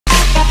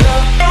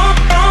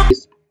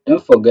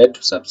Don't forget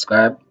to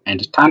subscribe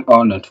and turn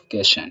on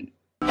notification.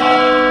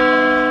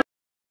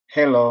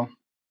 Hello,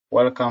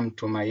 welcome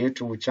to my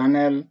YouTube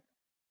channel.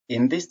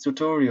 In this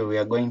tutorial, we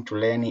are going to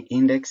learn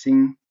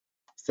indexing,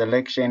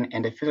 selection,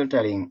 and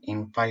filtering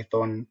in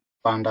Python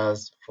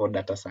Pandas for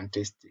data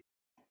scientists.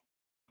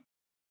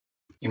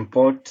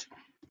 Import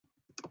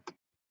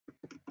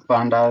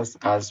Pandas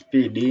as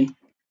PD.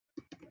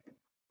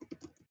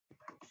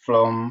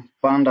 From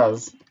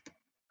Pandas,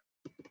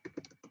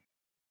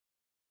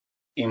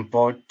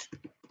 import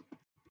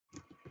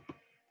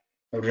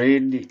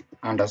read_csv.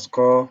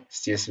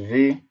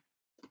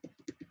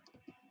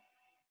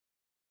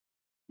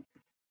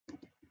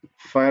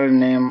 File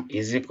name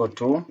is equal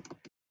to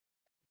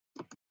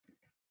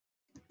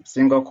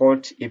single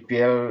quote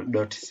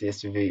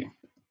epl.csv.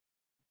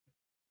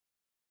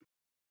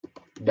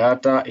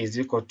 Data is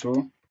equal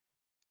to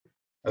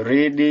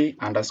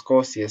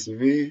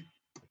read_csv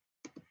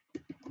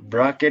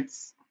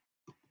brackets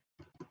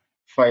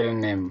file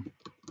name.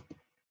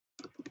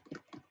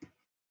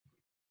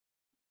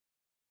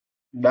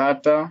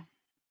 Data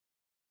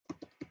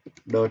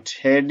dot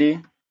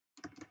head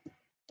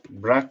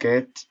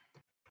bracket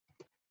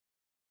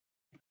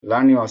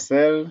learn your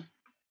cell.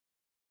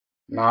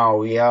 Now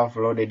we have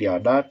loaded our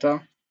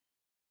data.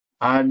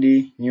 Add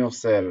new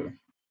cell.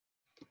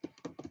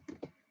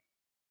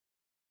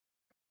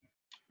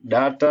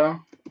 Data.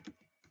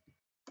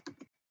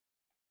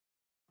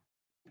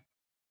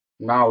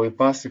 Now we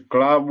pass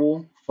club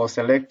for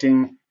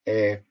selecting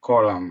a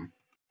column.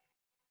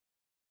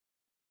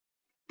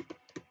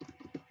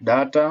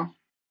 Data.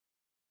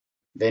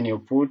 Then you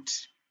put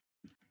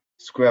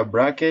square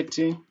bracket,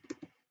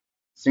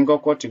 single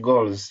quote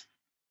goals.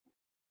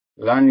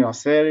 Learn your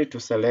cell to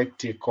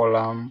select a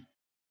column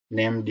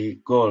named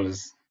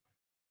goals.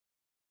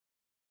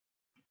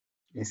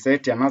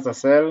 Insert another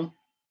cell,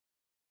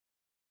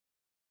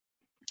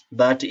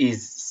 that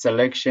is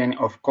selection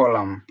of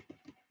column.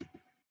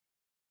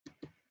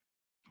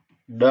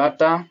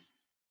 Data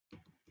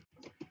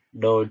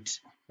dot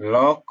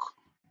lock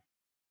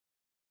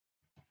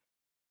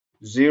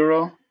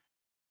 0.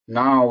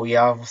 Now we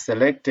have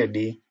selected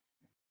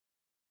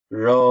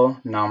row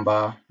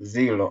number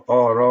 0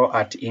 or row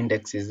at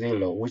index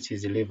 0, which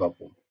is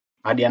Liverpool.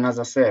 Add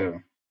another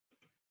cell.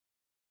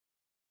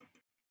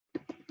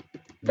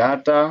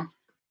 Data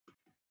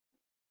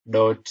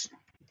dot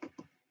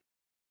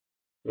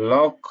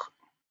lock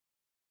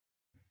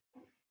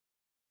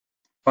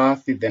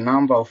path the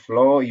number of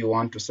row you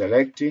want to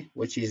select,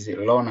 which is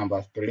row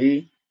number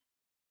 3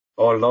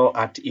 or row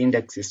at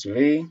index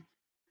 3.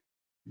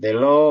 The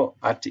row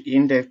at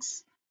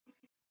index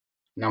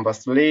number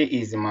 3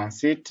 is Man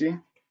City.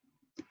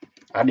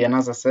 Add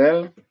another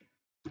cell.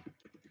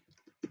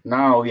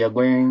 Now we are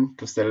going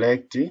to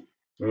select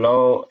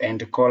row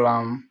and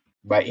column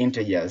by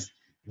integers.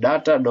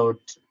 Data dot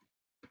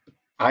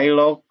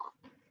iloc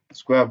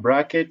square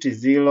bracket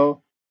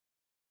 0,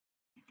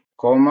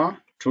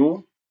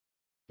 2.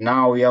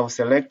 Now we have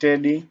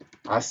selected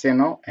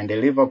Arsenal and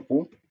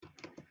Liverpool,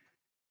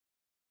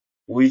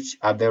 which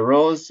are the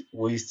rows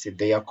with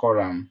their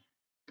column.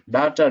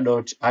 Data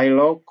dot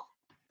iloc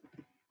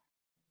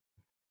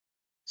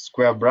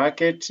square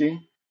bracket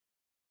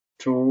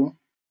 2,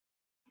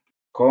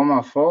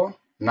 4.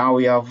 Now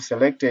we have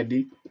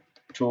selected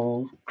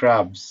 2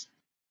 clubs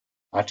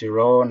at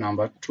row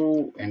number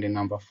 2 and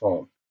number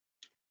 4.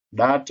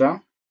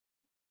 Data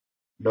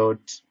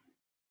dot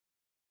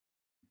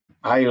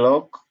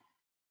iloc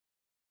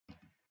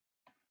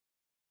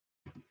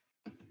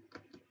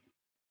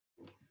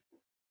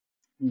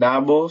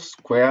double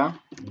square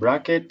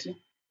bracket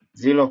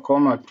 0,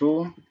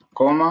 2,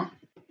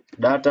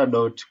 data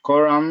dot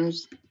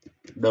columns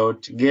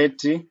dot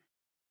get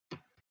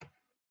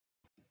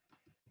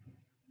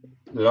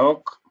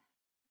lock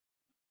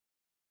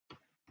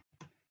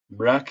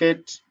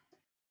bracket,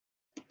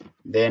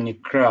 then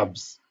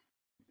clubs.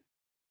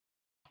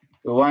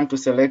 We want to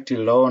select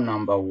row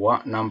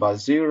number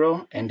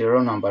 0 and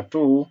row number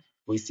 2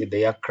 with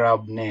their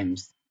club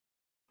names.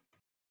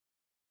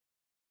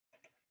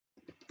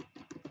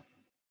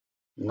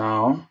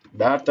 Now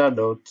data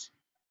dot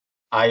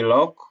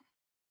iloc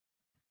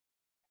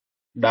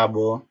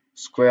double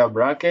square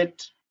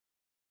bracket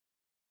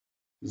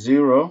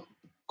 0,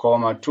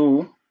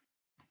 2,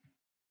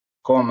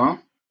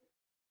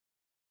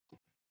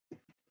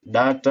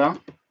 data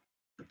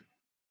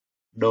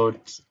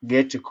dot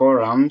get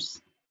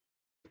columns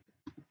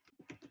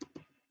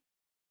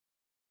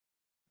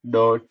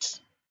dot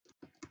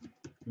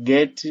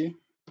get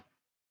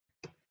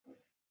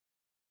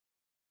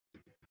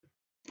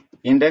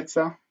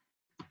indexer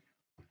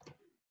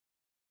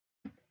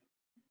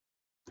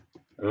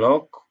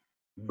lock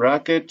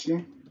bracket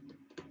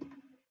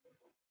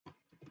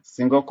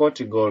single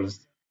quote goals.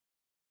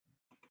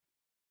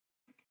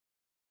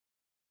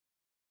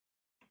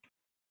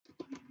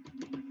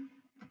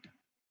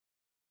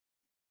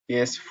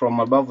 Yes, from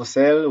above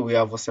cell we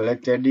have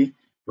selected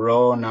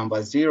row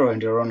number 0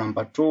 and row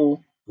number 2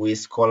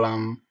 with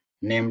column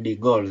named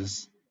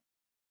goals.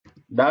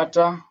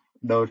 Data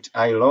dot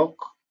iloc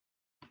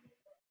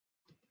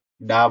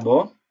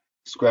double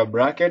square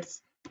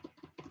brackets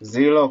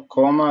 0,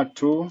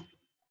 2,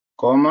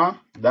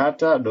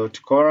 data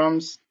dot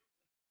columns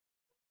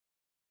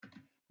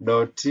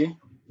dot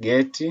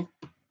get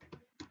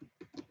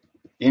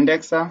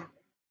indexer.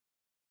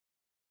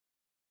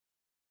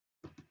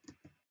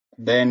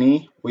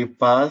 Then we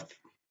pass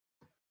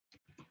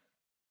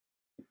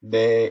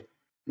the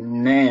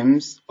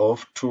names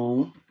of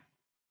two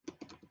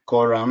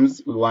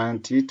columns we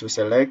want to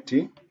select.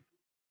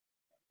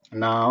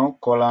 Now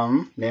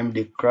column named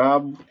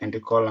club and the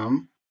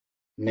column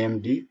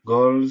named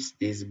goals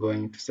is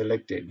going to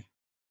selected.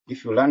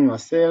 If you run your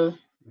cell,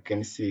 you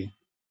can see.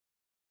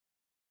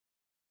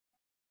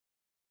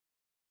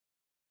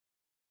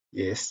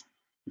 Yes,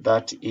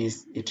 that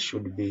is it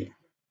should be.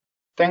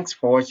 Thanks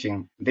for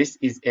watching. This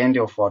is end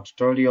of our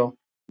tutorial.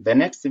 The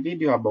next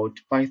video about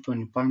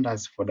Python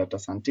pandas for data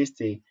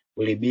scientists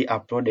will be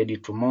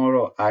uploaded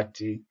tomorrow at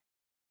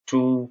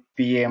 2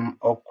 p.m.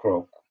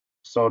 o'clock.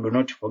 So do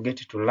not forget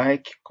to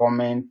like,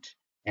 comment,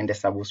 and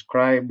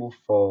subscribe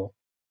for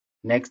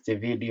next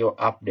video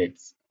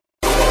updates.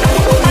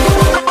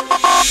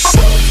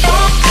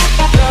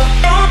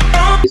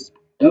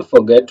 Don't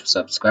forget to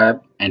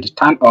subscribe and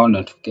turn on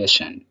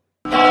notification.